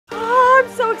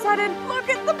sudden, look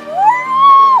at the portal!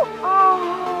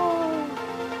 Oh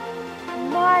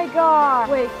my god.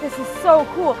 Wait, this is so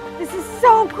cool. This is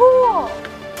so cool.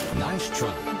 Nice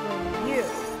try. Bring you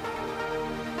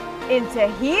into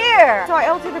here. So I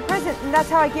alter the present, and that's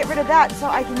how I get rid of that, so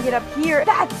I can get up here.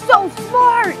 That's so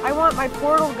smart. I want my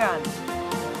portal gun.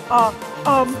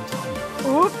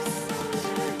 Oops.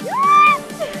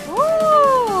 Yes!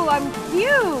 Ooh, I'm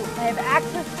cute. I have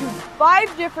access to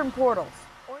 5 different portals.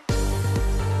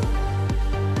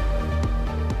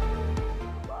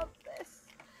 Love this.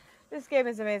 This game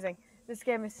is amazing. This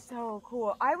game is so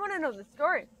cool. I want to know the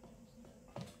story.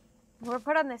 We're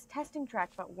put on this testing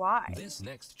track, but why? This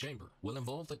next chamber will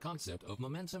involve the concept of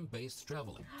momentum-based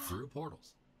traveling through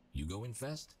portals. You go in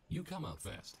fast, you come out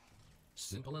fast.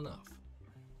 Simple enough.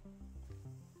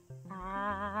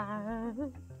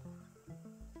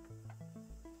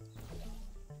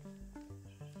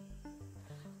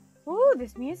 Ooh,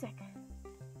 this music.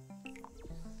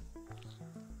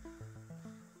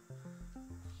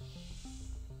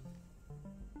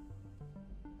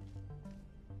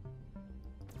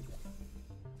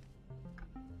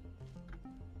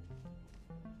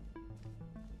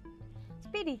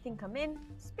 Speedy thing come in,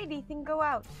 speedy thing go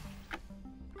out.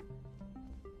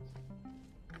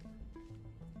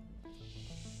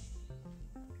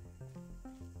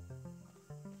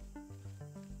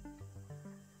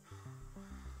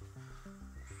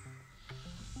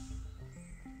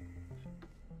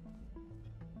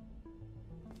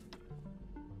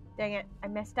 Dang it, I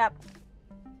messed up.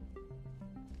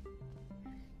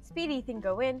 Speedy thing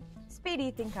go in,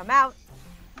 speedy thing come out.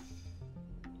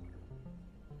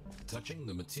 Touching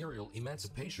the material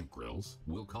emancipation grills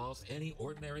will cause any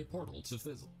ordinary portal to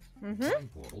fizzle. Time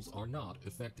portals are not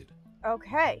affected.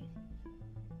 Okay.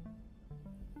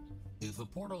 If a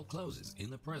portal closes in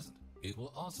the present, it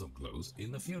will also close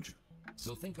in the future.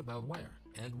 So think about where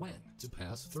and when to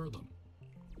pass through them.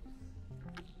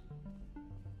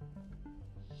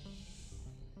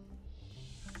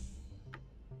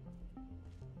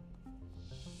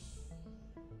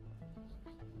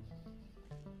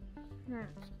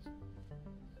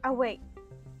 Oh, wait.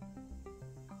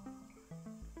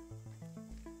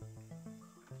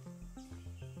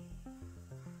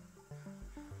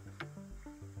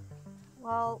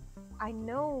 Well, I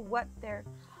know what they're...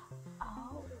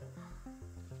 Oh.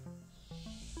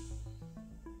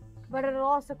 But it'll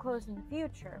also close in the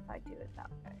future if I do it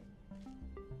that way.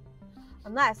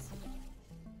 Unless...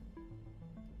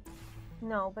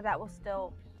 No, but that will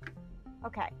still...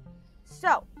 Okay.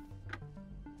 So...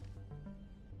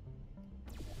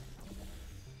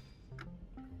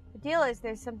 The deal is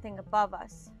there's something above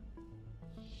us.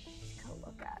 Let's go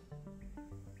look at.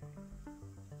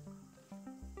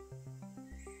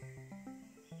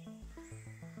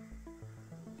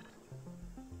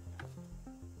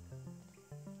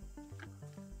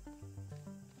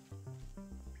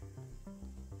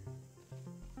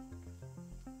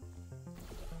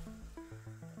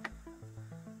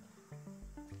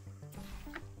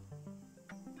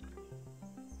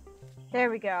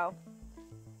 There we go.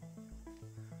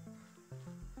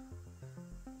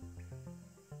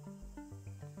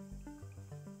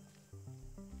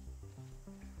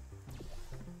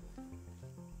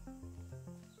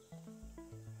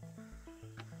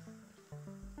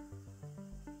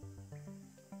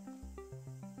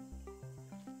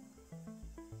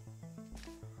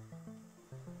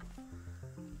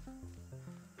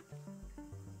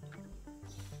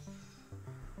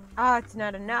 Ah, it's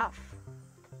not enough.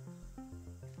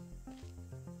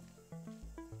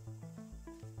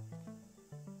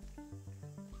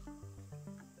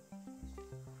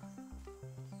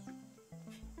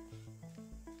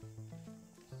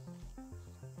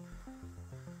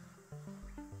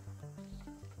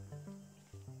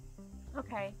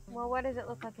 Okay, well, what does it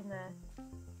look like in the...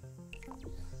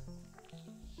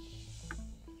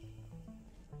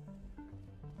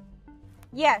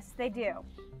 Yes, they do.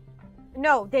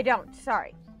 No, they don't.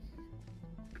 Sorry.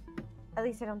 At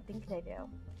least I don't think they do.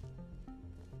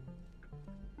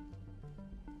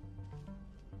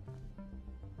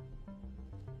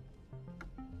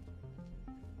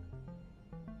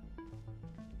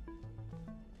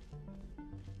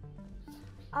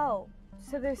 Oh,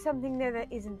 so there's something there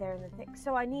that isn't there in the thing.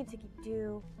 So I need to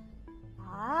do...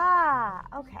 Ah,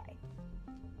 okay.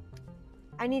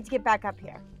 I need to get back up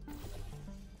here.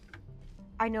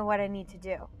 I know what I need to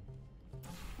do.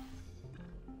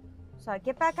 So I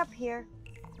get back up here.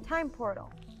 Time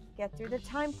portal. Get through the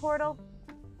time portal.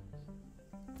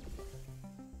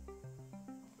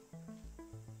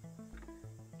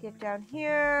 Get down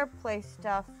here. Place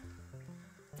stuff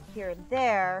here and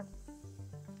there.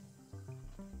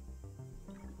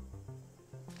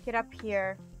 it up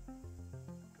here.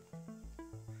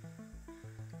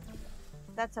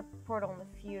 That's a portal in the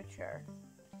future.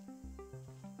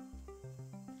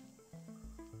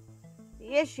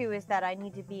 The issue is that I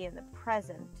need to be in the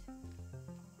present.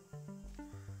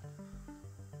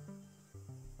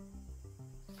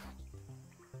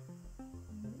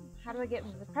 How do I get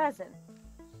into the present?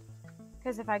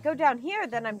 Because if I go down here,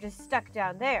 then I'm just stuck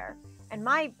down there. And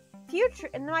my future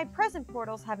and my present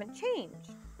portals haven't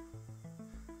changed.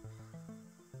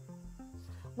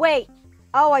 Wait.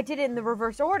 Oh, I did it in the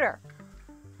reverse order.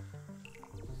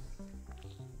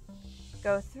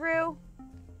 Go through.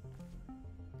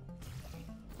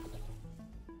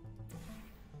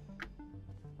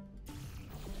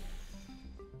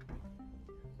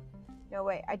 No,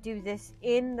 wait. I do this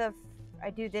in the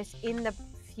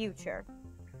future.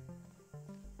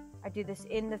 I do this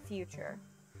in the future.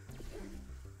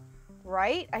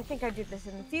 Right? I think I do this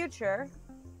in the future.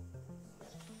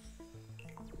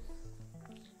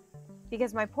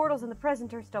 Because my portals in the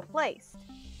present are still placed.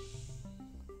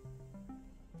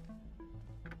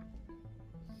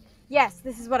 Yes,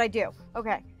 this is what I do.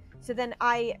 Okay. So then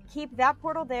I keep that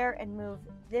portal there and move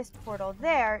this portal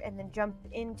there and then jump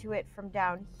into it from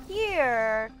down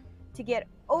here to get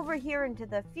over here into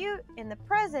the in the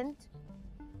present.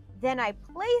 Then I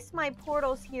place my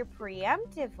portals here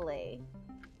preemptively.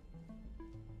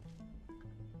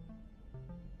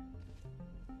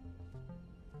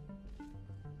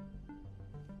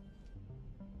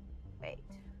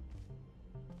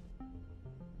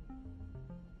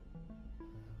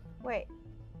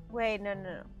 Wait,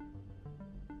 no.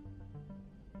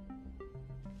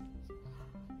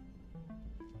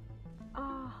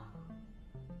 Oh.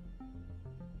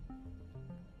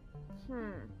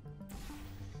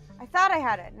 I thought I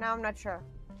had it. Now I'm not sure.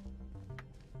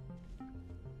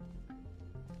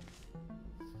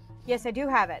 Yes, I do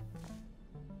have it.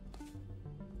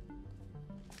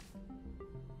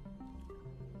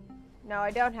 No,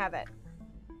 I don't have it.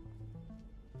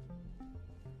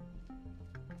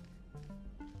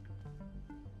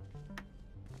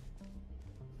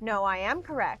 No, I am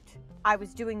correct. I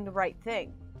was doing the right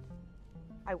thing.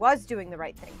 I was doing the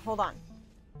right thing. Hold on.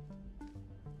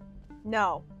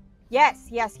 No.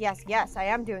 Yes. I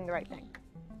am doing the right thing.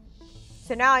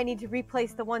 So now I need to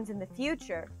replace the ones in the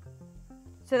future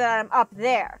so that I'm up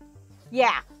there.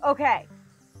 Yeah, okay.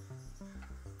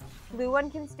 Blue one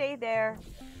can stay there.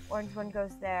 Orange one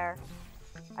goes there.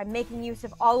 I'm making use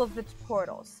of all of the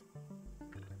portals.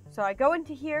 So I go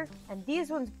into here, and these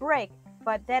ones break,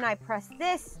 but then I press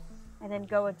this, and then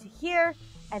go into here,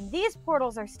 and these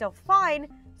portals are still fine,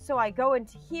 so I go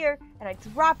into here, and I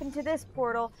drop into this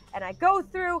portal, and I go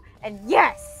through, and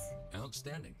yes!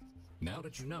 Outstanding. Now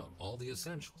that you know all the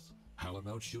essentials, how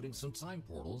about shooting some time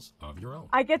portals of your own?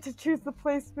 I get to choose the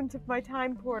placement of my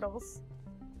time portals.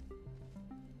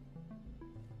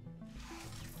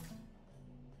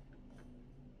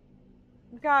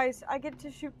 Guys, I get to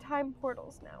shoot time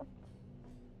portals now.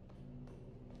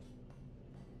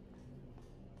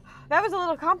 That was a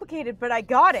little complicated, but I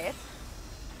got it.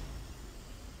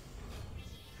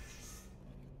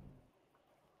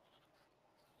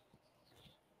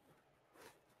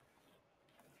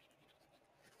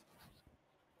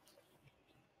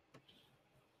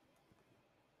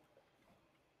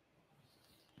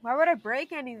 Why would I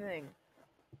break anything?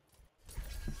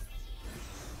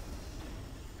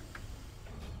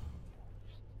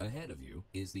 Ahead of you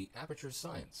is the Aperture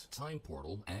Science Time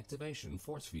Portal Activation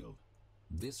Force Field.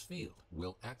 This field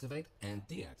will activate and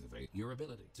deactivate your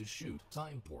ability to shoot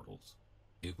time portals.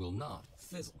 It will not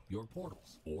fizzle your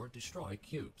portals or destroy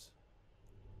cubes.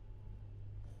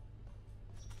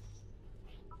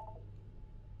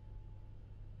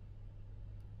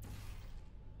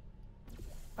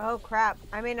 Oh crap,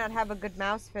 I may not have a good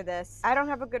mouse for this. I don't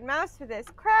have a good mouse for this.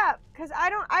 Crap, because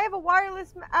I have a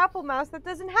wireless Apple mouse that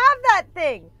doesn't have that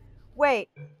thing. Wait,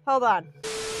 hold on.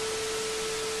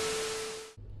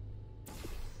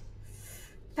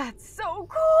 That's so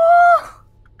cool!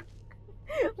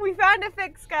 We found a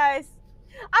fix, guys.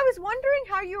 I was wondering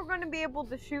how you were going to be able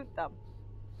to shoot them.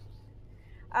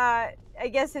 I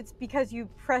guess it's because you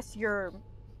press your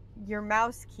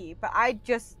mouse key, but I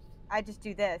just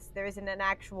do this. There isn't an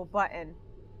actual button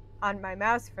on my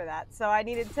mouse for that. So I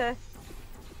needed to...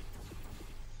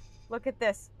 Look at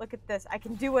this. Look at this. I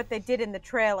can do what they did in the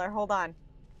trailer. Hold on.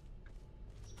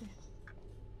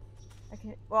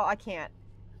 I can't.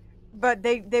 But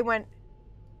they went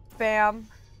bam,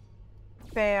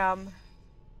 bam,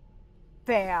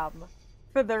 bam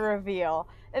for the reveal.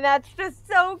 And that's just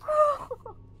so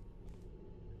cool.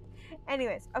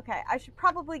 Anyways, okay. I should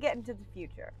probably get into the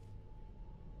future.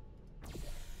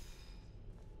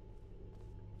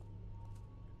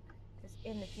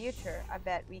 in the future, I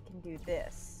bet we can do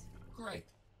this. Great.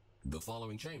 The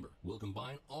following chamber will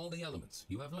combine all the elements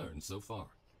you have learned so far.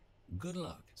 Good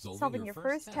luck solving your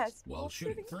first test while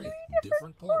shooting 3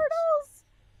 different portals.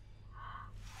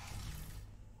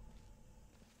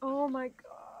 Oh my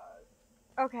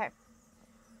god. Okay.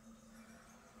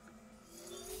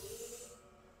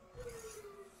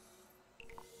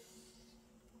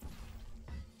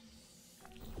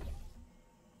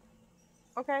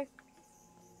 Okay.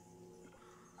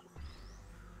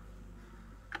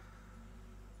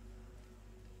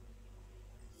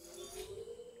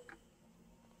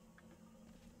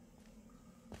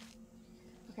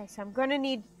 Okay, so I'm gonna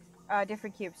need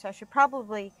different cubes. So I should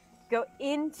probably go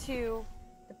into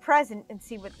the present and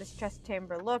see what this chest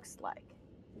chamber looks like.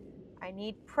 I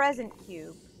need present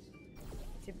cube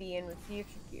to be in with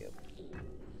future cube.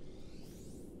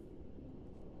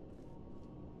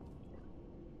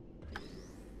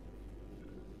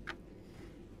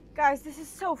 Guys, this is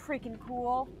so freaking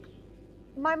cool.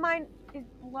 My mind is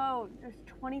blown. There's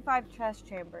 25 chest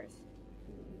chambers.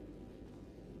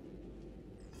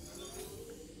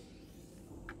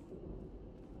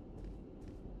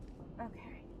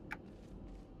 Okay.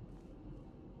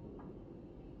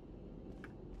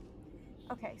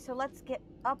 Okay, so let's get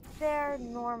up there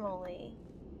normally.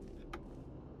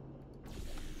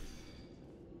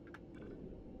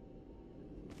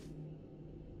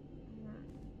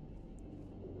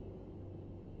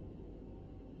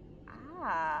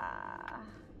 Ah.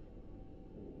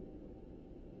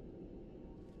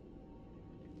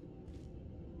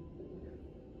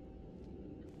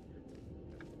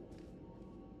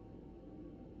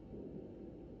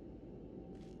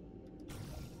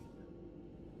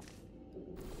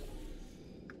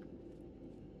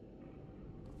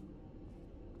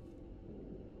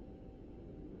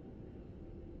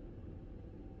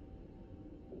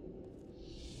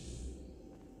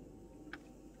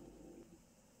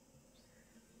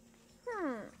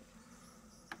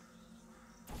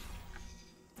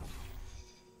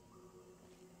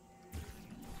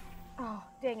 Oh,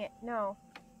 dang it. No.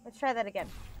 Let's try that again.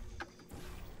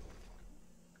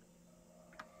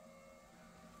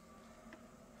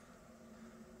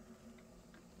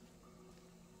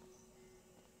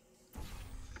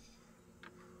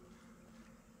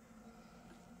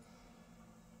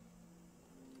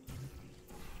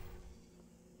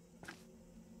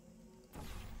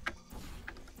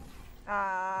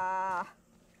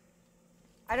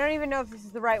 I don't even know if this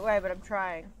is the right way, but I'm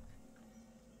trying.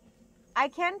 I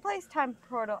can place time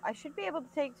portal. I should be able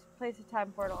to place a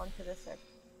time portal onto this circuit.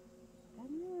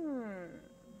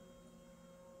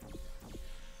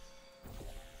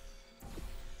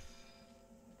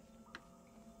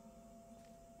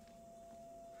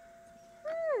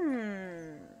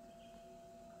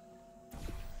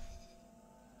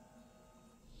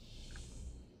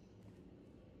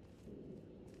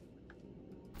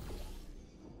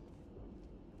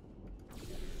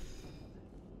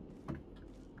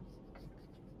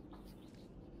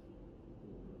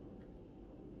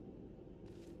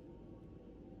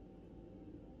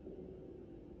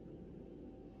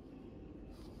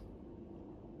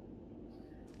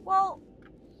 Well,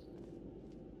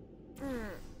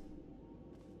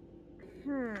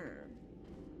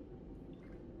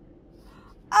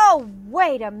 Oh,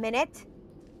 wait a minute.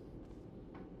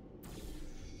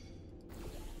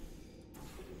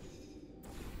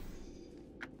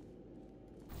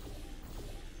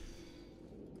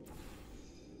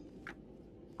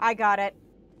 I got it.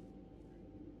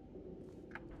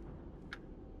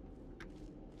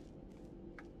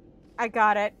 I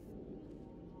got it.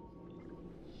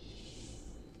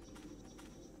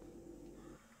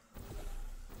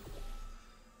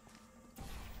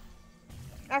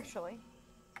 Actually.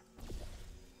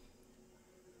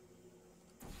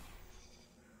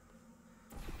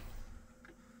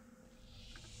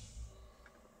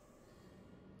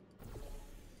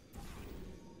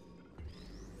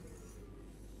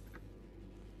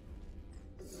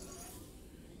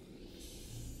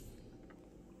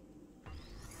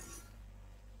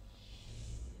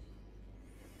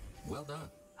 Well done.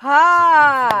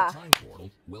 Ha! The time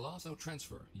portal will also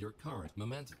transfer your current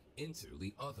momentum into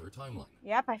the other timeline.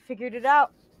 Yep, I figured it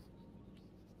out.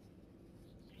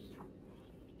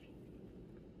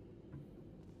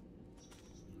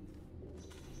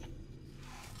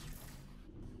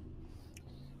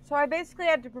 So I basically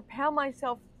had to propel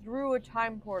myself through a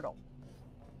time portal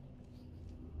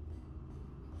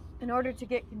in order to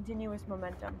get continuous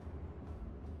momentum.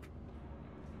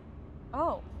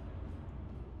 Oh.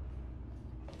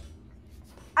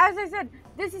 As I said,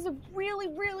 this is a really,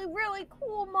 really, really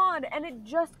cool mod, and it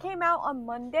just came out on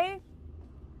Monday.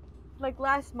 like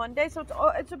last Monday, so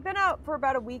it's been out for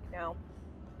about a week now.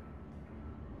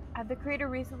 The creator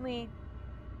recently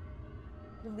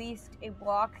released a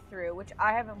walkthrough, which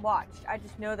I haven't watched. I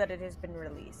just know that it has been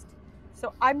released.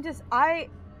 So I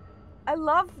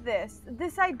love this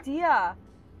idea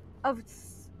of,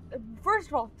 first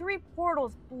of all, 3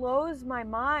 portals blows my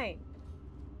mind.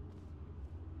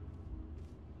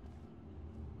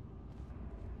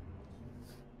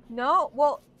 No,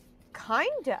 well,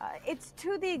 kinda. It's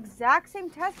to the exact same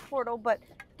test portal, but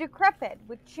decrepit,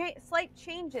 with slight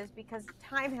changes because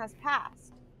time has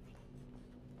passed.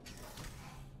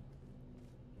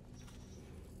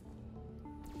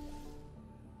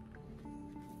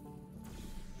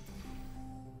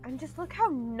 And just look how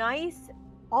nice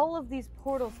all of these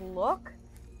portals look.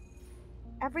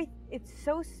 It's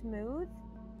so smooth.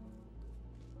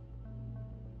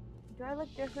 Do I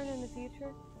look different in the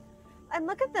future? And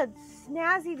look at the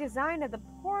snazzy design of the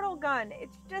portal gun.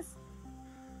 It's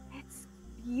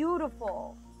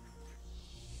beautiful.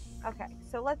 Okay,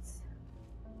 so let's...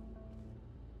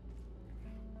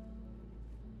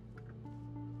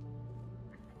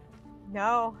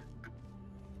 No.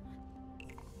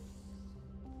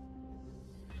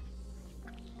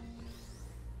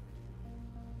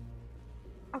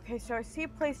 Okay, so I see a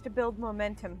place to build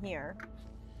momentum here.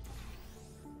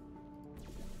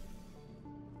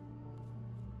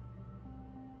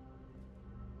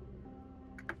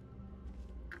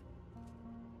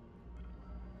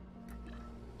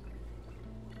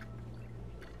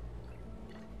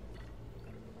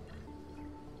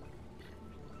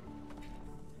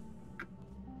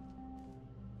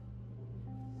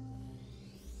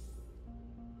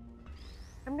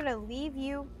 I'm gonna leave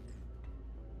you.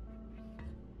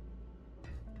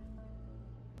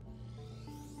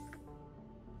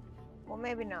 Well,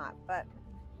 maybe not, but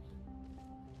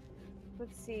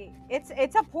let's see.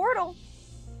 It's a portal.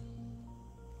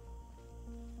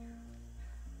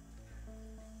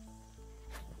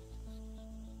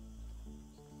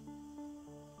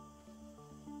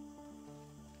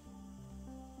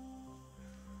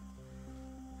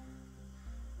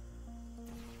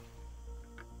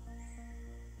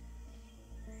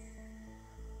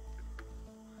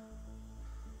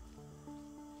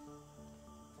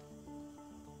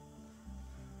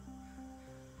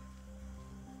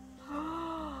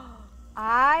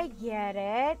 I get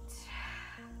it.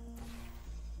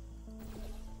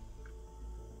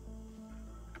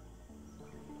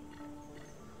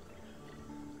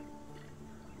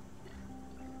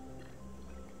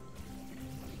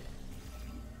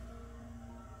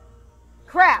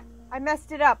 Crap! I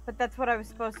messed it up, but that's what I was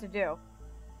supposed to do.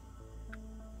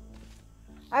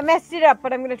 I messed it up,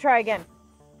 but I'm gonna try again.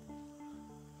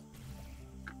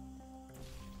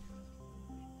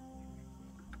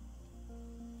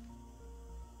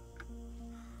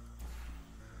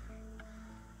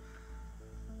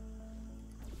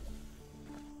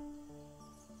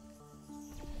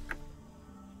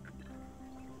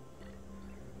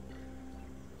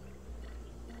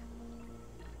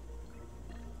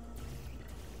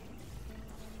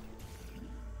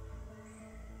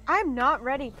 I'm not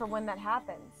ready for when that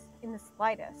happens, in the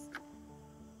slightest.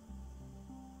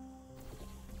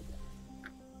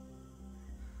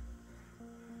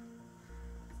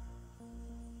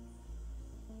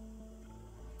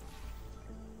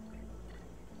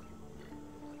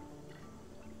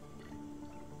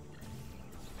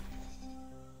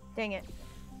 Dang it.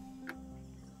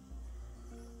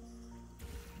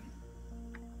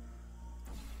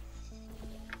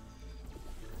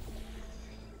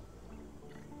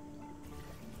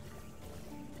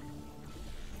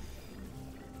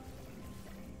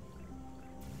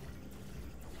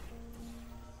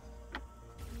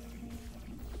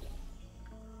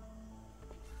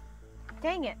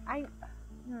 Dang it, I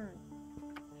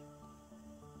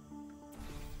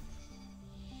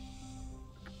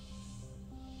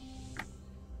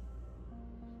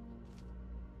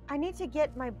need to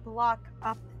get my block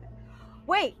up.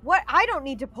 Wait, what? I don't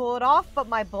need to pull it off, but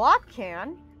my block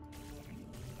can.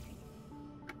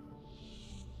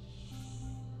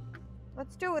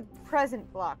 Let's do it with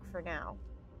present block for now.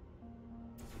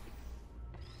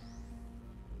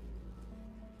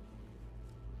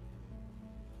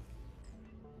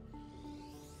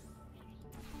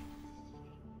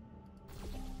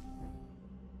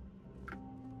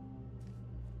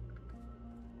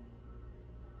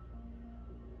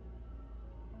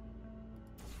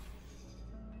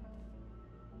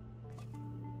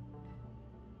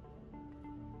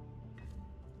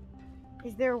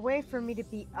 Is there a way for me to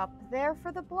be up there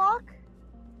for the block?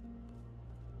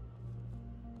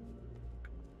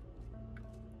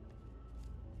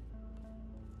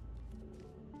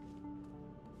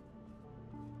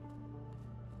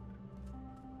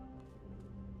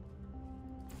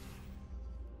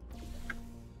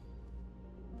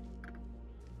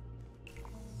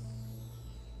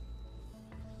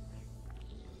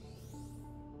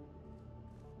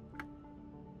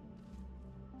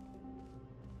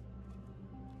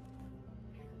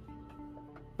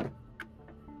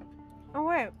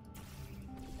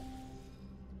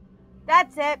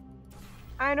 That's it.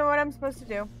 I know what I'm supposed to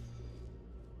do.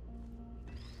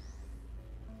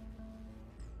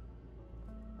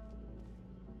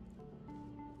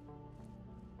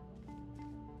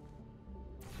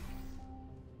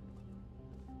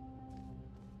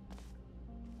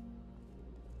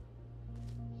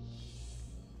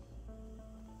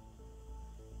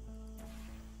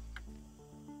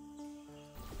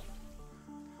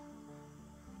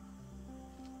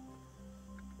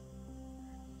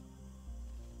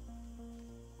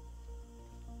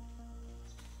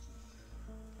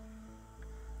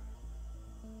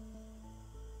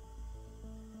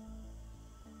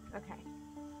 Okay.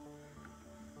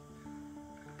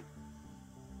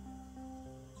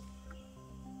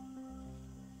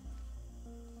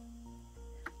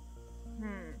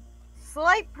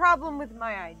 Slight problem with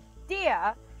my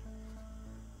idea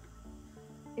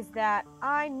is that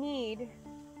I need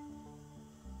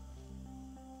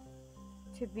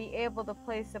to be able to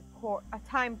place a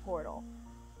time portal.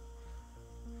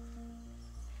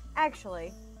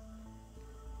 Actually,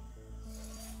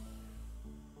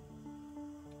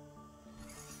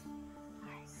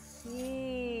 I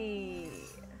see.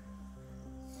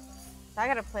 So I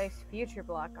gotta place future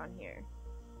block on here.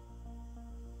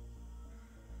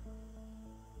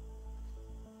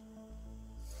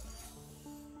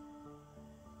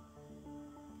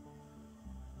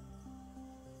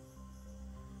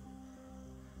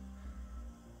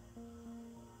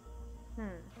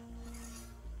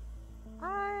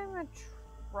 I'm gonna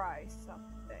try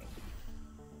something.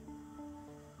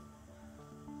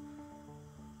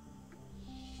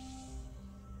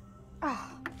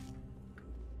 Ah.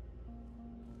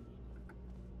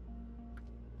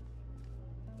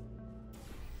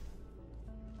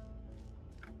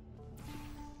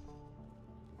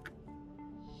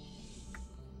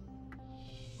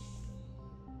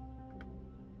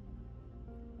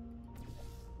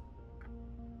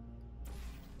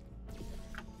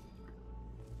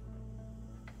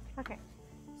 Okay,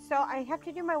 so I have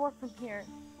to do my work from here.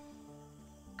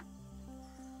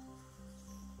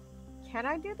 Can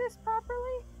I do this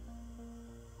properly?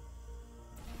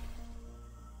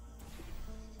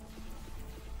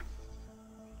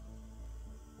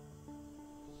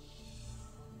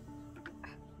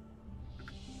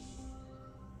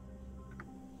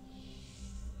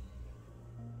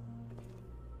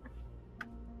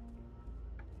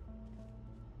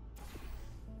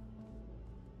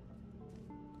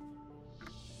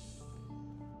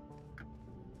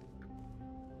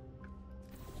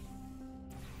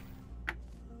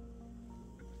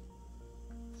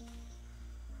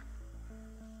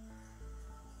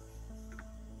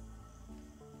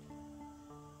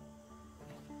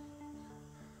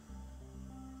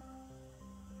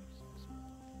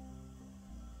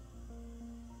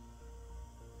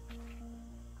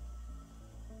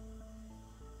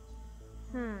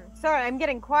 Sorry, I'm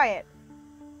getting quiet.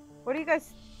 What do you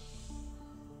guys...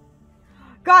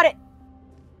 Got it!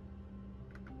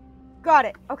 Got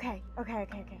it. Okay.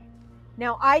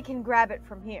 Now I can grab it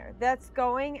from here. That's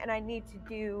going, and I need to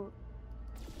do...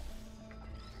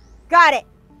 Got it!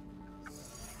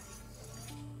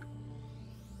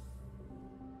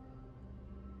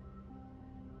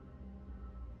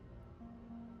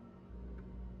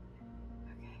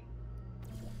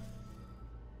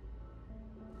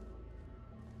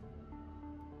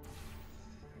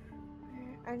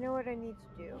 I know what I need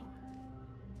to do.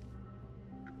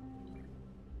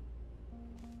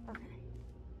 Okay.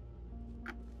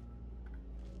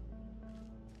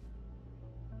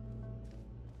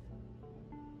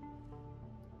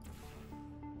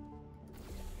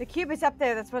 The cube is up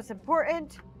there, that's what's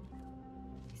important.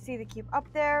 See the cube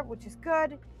up there, which is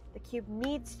good. The cube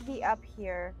needs to be up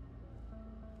here.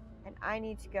 And I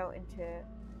need to go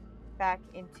back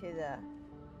into the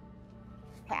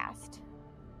past.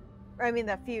 I mean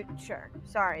the future.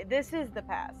 Sorry, this is the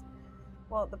past.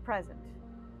 Well, the present.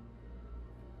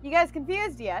 You guys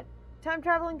confused yet? Time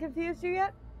traveling confused you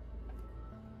yet?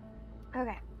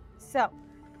 Okay, so.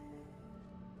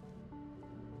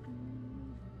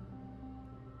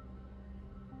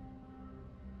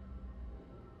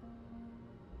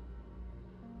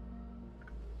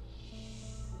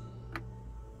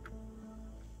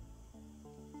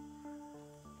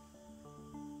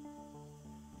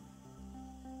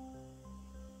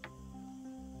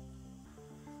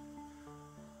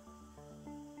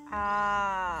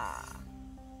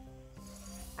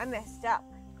 I messed up.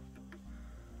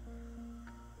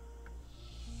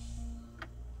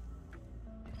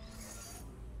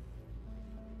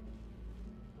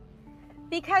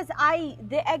 Because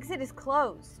the exit is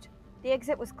closed. The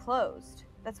exit was closed.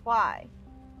 That's why.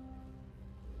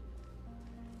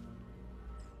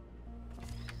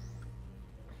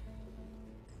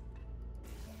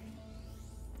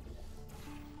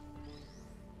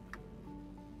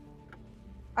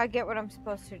 I get what I'm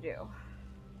supposed to do.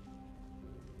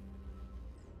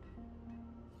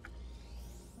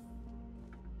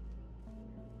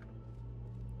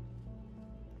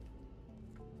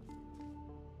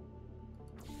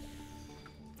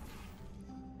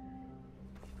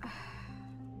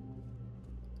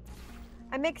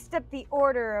 I mixed up the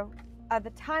order of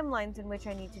the timelines in which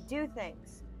I need to do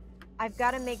things. I've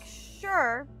got to make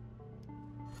sure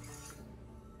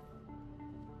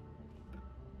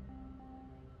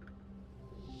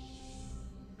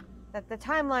that the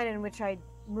timeline in which I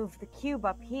move the cube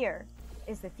up here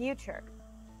is the future.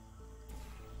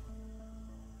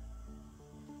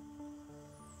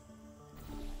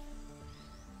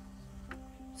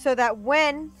 So that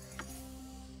when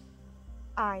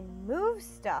I move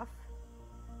stuff,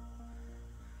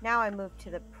 now I move to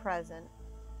the present.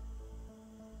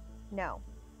 No.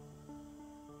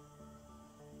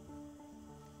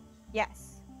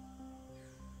 Yes.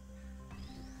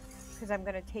 Because I'm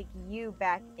going to take you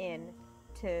back in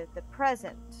to the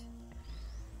present.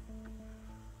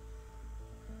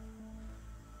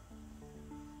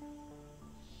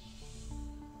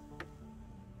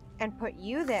 And put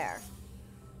you there.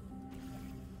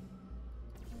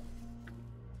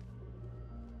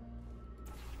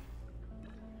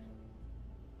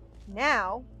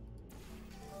 Now,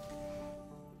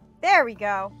 there we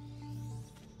go.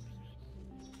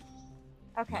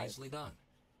 Okay. Nicely done.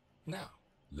 Now,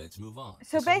 let's move on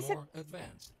So to some more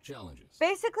advanced challenges.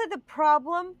 Basically, the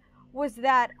problem was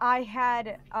that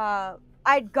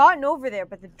I'd gotten over there,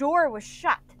 but the door was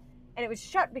shut. And it was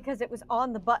shut because it was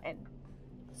on the button.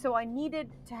 So I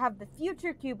needed to have the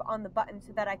future cube on the button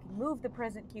so that I could move the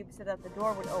present cube so that the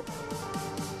door would open.